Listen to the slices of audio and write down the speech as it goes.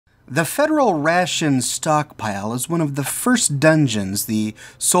The Federal Ration Stockpile is one of the first dungeons the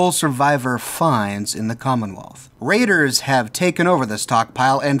sole survivor finds in the Commonwealth. Raiders have taken over the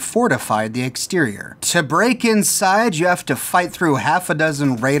stockpile and fortified the exterior. To break inside, you have to fight through half a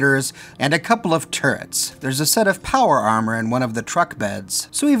dozen raiders and a couple of turrets. There's a set of power armor in one of the truck beds,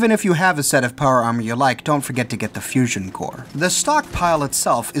 so even if you have a set of power armor you like, don't forget to get the fusion core. The stockpile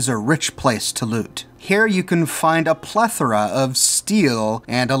itself is a rich place to loot. Here you can find a plethora of steel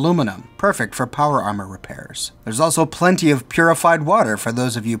and aluminum, perfect for power armor repairs. There's also plenty of purified water for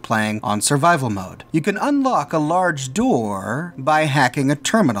those of you playing on survival mode. You can unlock a large door by hacking a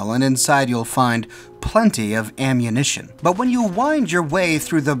terminal, and inside you'll find plenty of ammunition. But when you wind your way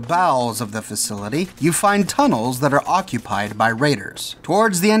through the bowels of the facility, you find tunnels that are occupied by raiders.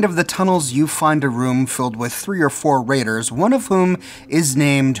 Towards the end of the tunnels, you find a room filled with 3 or 4 raiders, one of whom is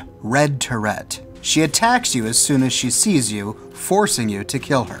named Red Tourette. She attacks you as soon as she sees you, forcing you to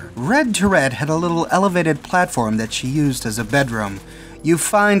kill her. Red Tourette had a little elevated platform that she used as a bedroom. You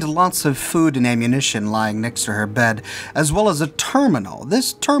find lots of food and ammunition lying next to her bed, as well as a terminal.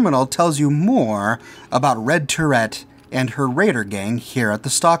 This terminal tells you more about Red Tourette and her raider gang here at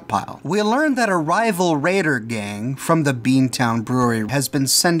the stockpile. We learned that a rival raider gang from the Beantown Brewery has been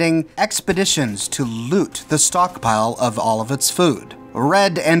sending expeditions to loot the stockpile of all of its food.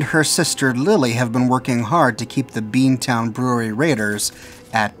 Red and her sister Lily have been working hard to keep the Beantown Brewery raiders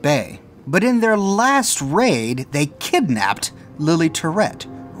at bay. But in their last raid, they kidnapped Lily Tourette,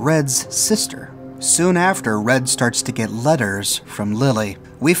 Red's sister. Soon after, Red starts to get letters from Lily.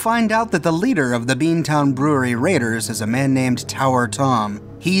 We find out that the leader of the Beantown Brewery raiders is a man named Tower Tom.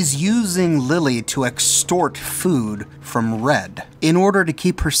 He's using Lily to extort food from Red. In order to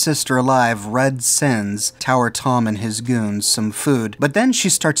keep her sister alive, Red sends Tower Tom and his goons some food, but then she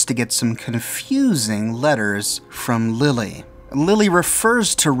starts to get some confusing letters from Lily. Lily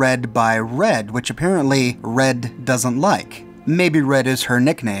refers to Red by Red, which apparently Red doesn't like. Maybe Red is her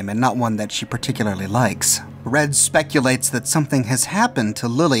nickname and not one that she particularly likes. Red speculates that something has happened to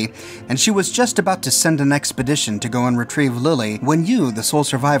Lily, and she was just about to send an expedition to go and retrieve Lily when you, the sole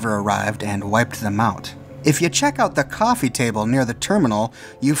survivor, arrived and wiped them out. If you check out the coffee table near the terminal,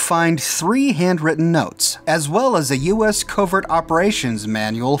 you find 3 handwritten notes, as well as a U.S. Covert Operations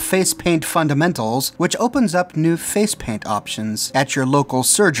Manual, Face Paint Fundamentals, which opens up new face paint options at your local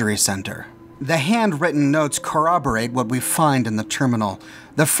surgery center. The handwritten notes corroborate what we find in the terminal.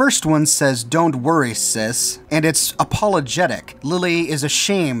 The first one says, "Don't worry, sis," and it's apologetic. Lily is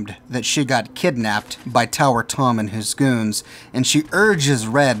ashamed that she got kidnapped by Tower Tom and his goons, and she urges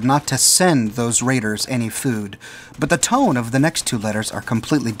Red not to send those raiders any food. But the tone of the next 2 letters are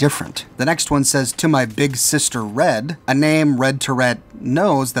completely different. The next one says, "To my big sister Red," a name Red Tourette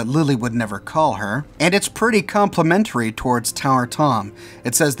knows that Lily would never call her, and it's pretty complimentary towards Tower Tom.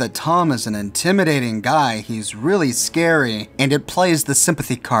 It says that Tom is an intimidating guy, he's really scary, and it plays the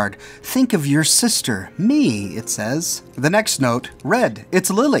sympathy card. "Think of your sister, me," it says. The next note, "Red,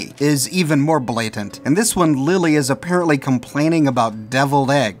 it's Lily," is even more blatant, and this one Lily is apparently complaining about deviled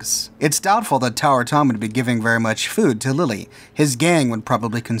eggs. It's doubtful that Tower Tom would be giving very much food to Lily. His gang would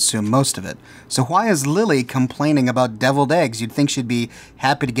probably consume most of it. So why is Lily complaining about deviled eggs? You'd think she'd be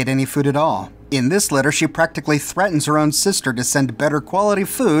happy to get any food at all. In this letter, she practically threatens her own sister to send better quality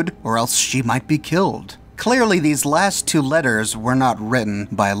food, or else she might be killed. Clearly, these last 2 letters were not written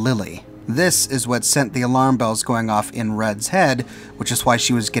by Lily. This is what sent the alarm bells going off in Red's head, which is why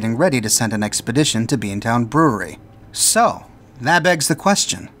she was getting ready to send an expedition to Beantown Brewery. So, that begs the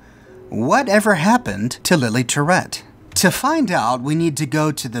question, whatever happened to Lily Tourette? To find out, we need to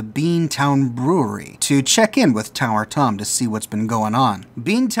go to the Beantown Brewery to check in with Tower Tom to see what's been going on.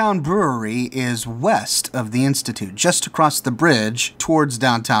 Beantown Brewery is west of the Institute, just across the bridge towards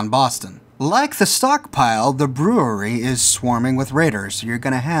downtown Boston. Like the stockpile, the brewery is swarming with raiders, so you're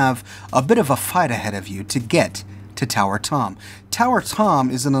going to have a bit of a fight ahead of you to get to Tower Tom. Tower Tom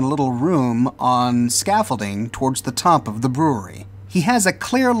is in a little room on scaffolding towards the top of the brewery. He has a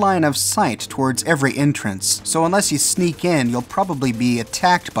clear line of sight towards every entrance, so unless you sneak in, you'll probably be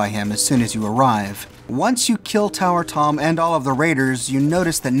attacked by him as soon as you arrive. Once you kill Tower Tom and all of the raiders, you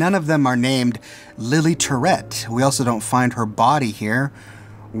notice that none of them are named Lily Tourette. We also don't find her body here.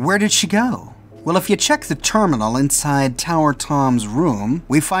 Where did she go? Well, if you check the terminal inside Tower Tom's room,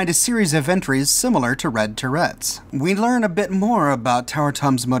 we find a series of entries similar to Red Tourette's. We learn a bit more about Tower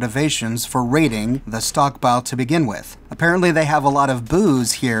Tom's motivations for raiding the stockpile to begin with. Apparently they have a lot of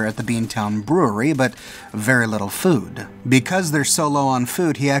booze here at the Beantown Brewery, but very little food. Because they're so low on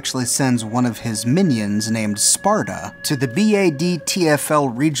food, he actually sends one of his minions named Sparta to the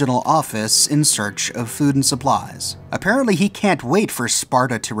BADTFL regional office in search of food and supplies. Apparently he can't wait for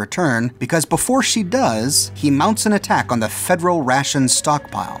Sparta to return, because before she does, he mounts an attack on the federal ration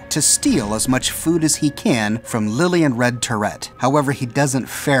stockpile to steal as much food as he can from Lily and Red Tourette. However, he doesn't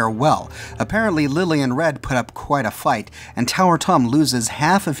fare well. Apparently Lily and Red put up quite a fight, and Tower Tom loses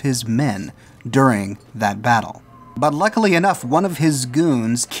half of his men during that battle. But luckily enough, one of his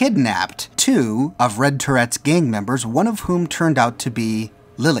goons kidnapped two of Red Tourette's gang members, one of whom turned out to be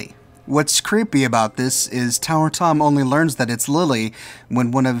Lily. What's creepy about this is Tower Tom only learns that it's Lily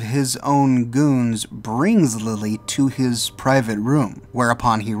when one of his own goons brings Lily to his private room,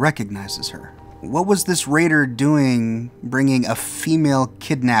 whereupon he recognizes her. What was this raider doing bringing a female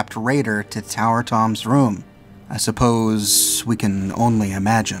kidnapped raider to Tower Tom's room? I suppose we can only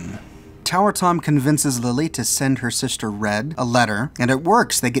imagine. Tower Tom convinces Lily to send her sister Red a letter, and it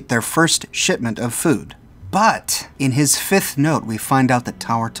works. They get their first shipment of food. But in his fifth note, we find out that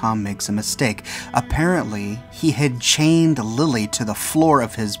Tower Tom makes a mistake. Apparently, he had chained Lily to the floor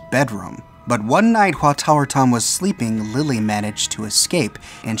of his bedroom. But one night while Tower Tom was sleeping, Lily managed to escape,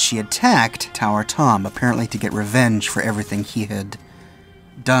 and she attacked Tower Tom, apparently to get revenge for everything he had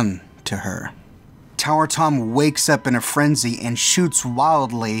done to her. Tower Tom wakes up in a frenzy and shoots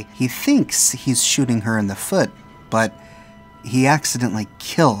wildly. He thinks he's shooting her in the foot, but he accidentally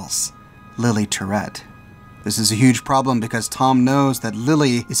kills Lily Tourette. This is a huge problem because Tom knows that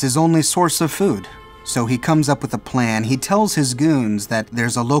Lily is his only source of food. So he comes up with a plan. He tells his goons that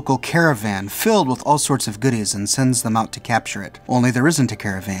there's a local caravan filled with all sorts of goodies and sends them out to capture it. Only there isn't a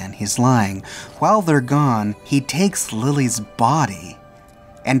caravan. He's lying. While they're gone, he takes Lily's body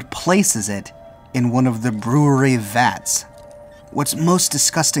and places it in one of the brewery vats. What's most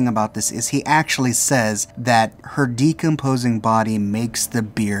disgusting about this is he actually says that her decomposing body makes the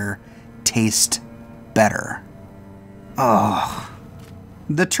beer taste better. Oh.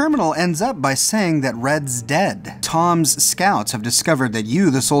 The terminal ends up by saying that Red's dead. Tom's scouts have discovered that you,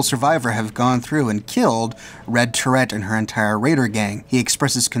 the sole survivor, have gone through and killed Red Tourette and her entire raider gang. He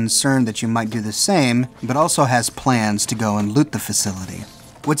expresses concern that you might do the same, but also has plans to go and loot the facility.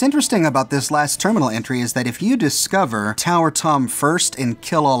 What's interesting about this last terminal entry is that if you discover Tower Tom first and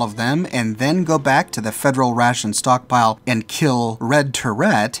kill all of them, and then go back to the federal ration stockpile and kill Red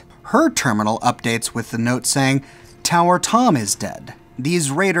Tourette, her terminal updates with the note saying, Tower Tom is dead.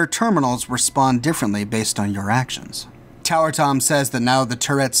 These raider terminals respond differently based on your actions. Tower Tom says that now the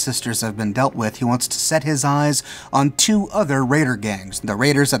Tourette sisters have been dealt with, he wants to set his eyes on two other raider gangs, the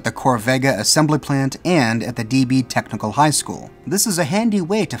raiders at the Corvega Assembly Plant and at the DB Technical High School. This is a handy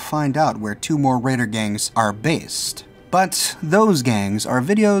way to find out where two more raider gangs are based. But those gangs are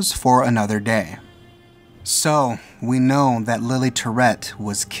videos for another day. So, we know that Lily Tourette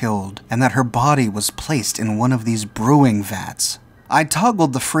was killed and that her body was placed in one of these brewing vats. I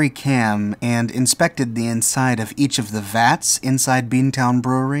toggled the free cam and inspected the inside of each of the vats inside Beantown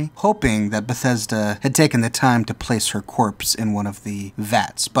Brewery, hoping that Bethesda had taken the time to place her corpse in one of the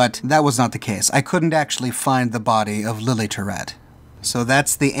vats, but that was not the case. I couldn't actually find the body of Lily Tourette. So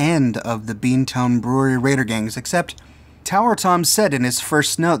that's the end of the Beantown Brewery raider gangs, except Tower Tom said in his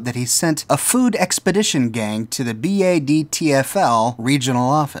first note that he sent a food expedition gang to the BADTFL regional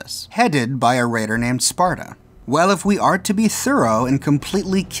office, headed by a raider named Sparta. Well, if we are to be thorough and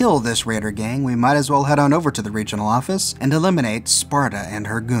completely kill this raider gang, we might as well head on over to the regional office and eliminate Sparta and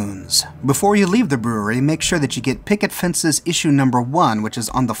her goons. Before you leave the brewery, make sure that you get Picket Fences issue number 1, which is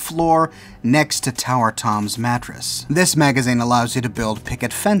on the floor next to Tower Tom's mattress. This magazine allows you to build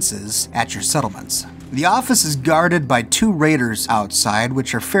picket fences at your settlements. The office is guarded by 2 raiders outside,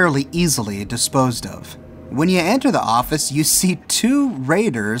 which are fairly easily disposed of. When you enter the office, you see 2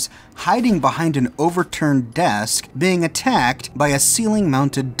 raiders hiding behind an overturned desk being attacked by a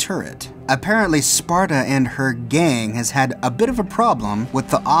ceiling-mounted turret. Apparently, Sparta and her gang has had a bit of a problem with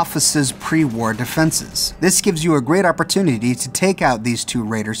the office's pre-war defenses. This gives you a great opportunity to take out these 2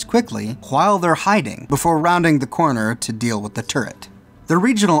 raiders quickly while they're hiding before rounding the corner to deal with the turret. The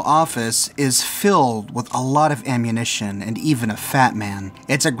regional office is filled with a lot of ammunition and even a fat man.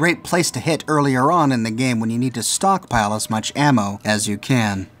 It's a great place to hit earlier on in the game when you need to stockpile as much ammo as you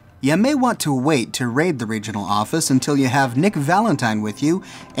can. You may want to wait to raid the regional office until you have Nick Valentine with you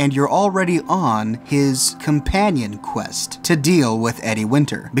and you're already on his companion quest to deal with Eddie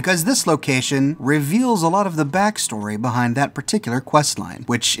Winter, because this location reveals a lot of the backstory behind that particular questline,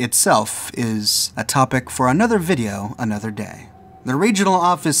 which itself is a topic for another video another day. The regional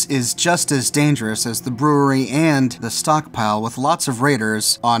office is just as dangerous as the brewery and the stockpile, with lots of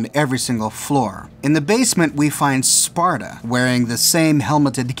raiders on every single floor. In the basement, we find Sparta, wearing the same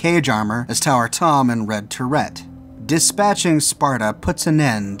helmeted cage armor as Tower Tom and Red Tourette. Dispatching Sparta puts an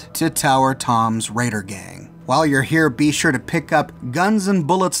end to Tower Tom's raider gang. While you're here, be sure to pick up Guns and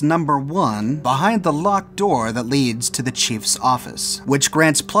Bullets #1 behind the locked door that leads to the Chief's office, which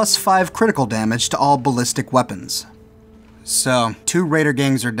grants +5 critical damage to all ballistic weapons. So, 2 raider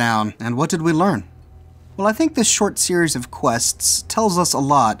gangs are down, and what did we learn? Well, I think this short series of quests tells us a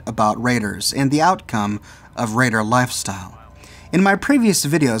lot about raiders and the outcome of raider lifestyle. In my previous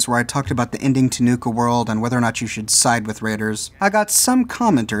videos where I talked about the ending to Nuka World and whether or not you should side with raiders, I got some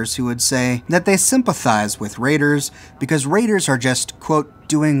commenters who would say that they sympathize with raiders because raiders are just, quote,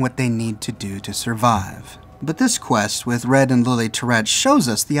 doing what they need to do to survive. But this quest with Red and Lily Tourette shows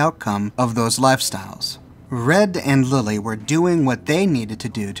us the outcome of those lifestyles. Red and Lily were doing what they needed to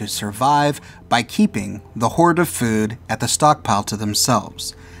do to survive by keeping the hoard of food at the stockpile to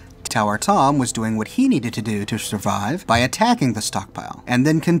themselves. Tower Tom was doing what he needed to do to survive by attacking the stockpile, and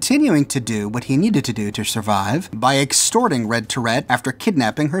then continuing to do what he needed to do to survive by extorting Red Tourette after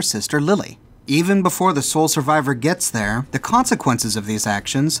kidnapping her sister Lily. Even before the sole survivor gets there, the consequences of these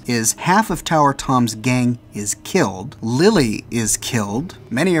actions is half of Tower Tom's gang is killed, Lily is killed,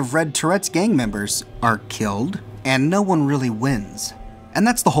 many of Red Tourette's gang members are killed, and no one really wins. And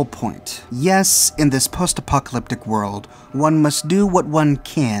that's the whole point. Yes, in this post-apocalyptic world, one must do what one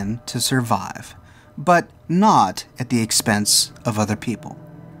can to survive, but not at the expense of other people.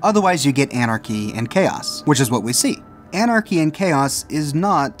 Otherwise you get anarchy and chaos, which is what we see. Anarchy and chaos is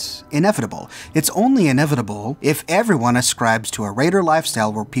not inevitable. It's only inevitable if everyone ascribes to a raider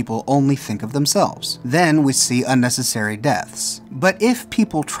lifestyle where people only think of themselves. Then we see unnecessary deaths. But if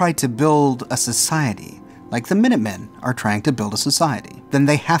people try to build a society, like the Minutemen are trying to build a society, then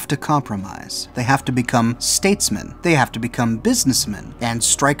they have to compromise. They have to become statesmen. They have to become businessmen and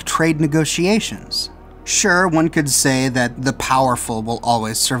strike trade negotiations. Sure, one could say that the powerful will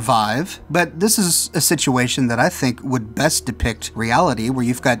always survive, but this is a situation that I think would best depict reality, where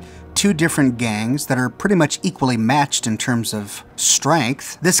you've got 2 different gangs that are pretty much equally matched in terms of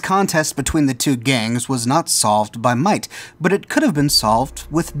strength. This contest between the 2 gangs was not solved by might, but it could have been solved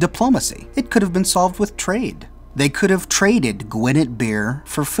with diplomacy. It could have been solved with trade. They could have traded Gwinnett beer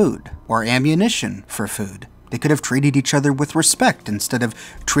for food, or ammunition for food. They could have treated each other with respect instead of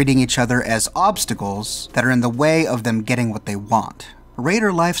treating each other as obstacles that are in the way of them getting what they want.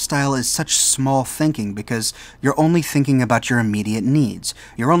 Raider lifestyle is such small thinking because you're only thinking about your immediate needs.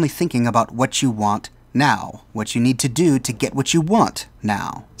 You're only thinking about what you want now, what you need to do to get what you want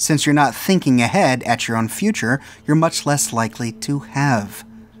now. Since you're not thinking ahead at your own future, you're much less likely to have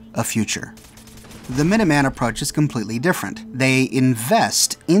a future. The Minuteman approach is completely different. They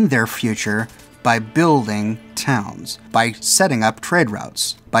invest in their future by building towns, by setting up trade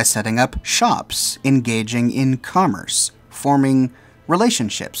routes, by setting up shops, engaging in commerce, forming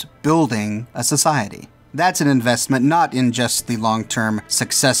relationships, building a society. That's an investment not in just the long-term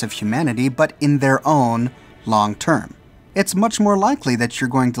success of humanity, but in their own long-term. It's much more likely that you're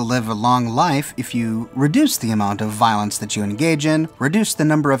going to live a long life if you reduce the amount of violence that you engage in, reduce the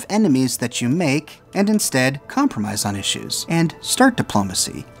number of enemies that you make, and instead compromise on issues, and start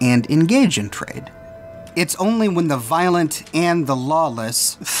diplomacy, and engage in trade. It's only when the violent and the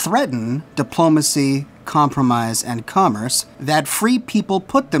lawless threaten diplomacy, compromise, and commerce that free people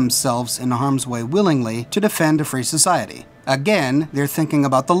put themselves in harm's way willingly to defend a free society. Again, they're thinking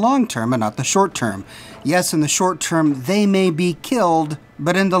about the long term and not the short term. Yes, in the short term, they may be killed,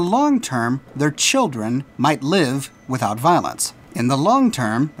 but in the long term, their children might live without violence. In the long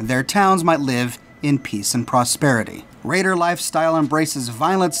term, their towns might live in peace and prosperity. Raider lifestyle embraces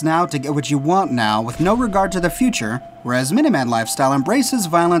violence now to get what you want now with no regard to the future, whereas Minuteman lifestyle embraces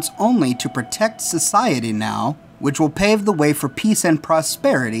violence only to protect society now, which will pave the way for peace and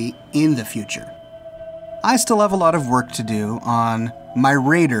prosperity in the future. I still have a lot of work to do on my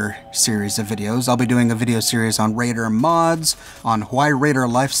Raider series of videos. I'll be doing a video series on Raider mods, on why Raider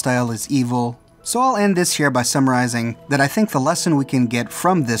lifestyle is evil. So I'll end this here by summarizing that I think the lesson we can get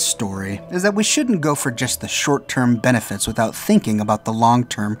from this story is that we shouldn't go for just the short-term benefits without thinking about the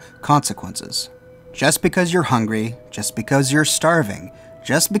long-term consequences. Just because you're hungry, just because you're starving,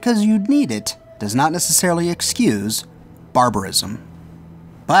 just because you need it, does not necessarily excuse barbarism.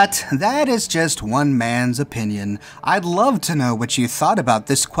 But that is just one man's opinion. I'd love to know what you thought about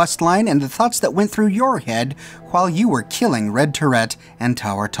this questline and the thoughts that went through your head while you were killing Red Tourette and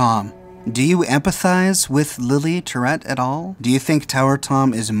Tower Tom. Do you empathize with Lily Tourette at all? Do you think Tower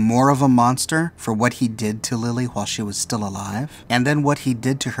Tom is more of a monster for what he did to Lily while she was still alive? And then what he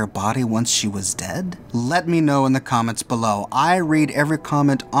did to her body once she was dead? Let me know in the comments below. I read every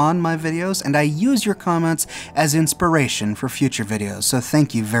comment on my videos and I use your comments as inspiration for future videos, so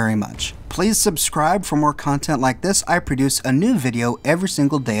thank you very much. Please subscribe for more content like this. I produce a new video every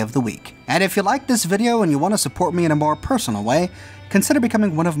single day of the week. And if you like this video and you want to support me in a more personal way, consider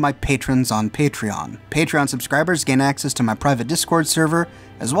becoming one of my patrons on Patreon. Patreon subscribers gain access to my private Discord server,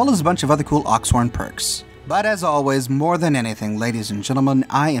 as well as a bunch of other cool Oxhorn perks. But as always, more than anything, ladies and gentlemen,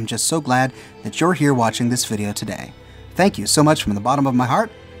 I am just so glad that you're here watching this video today. Thank you so much from the bottom of my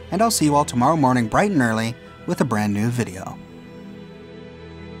heart, and I'll see you all tomorrow morning bright and early with a brand new video.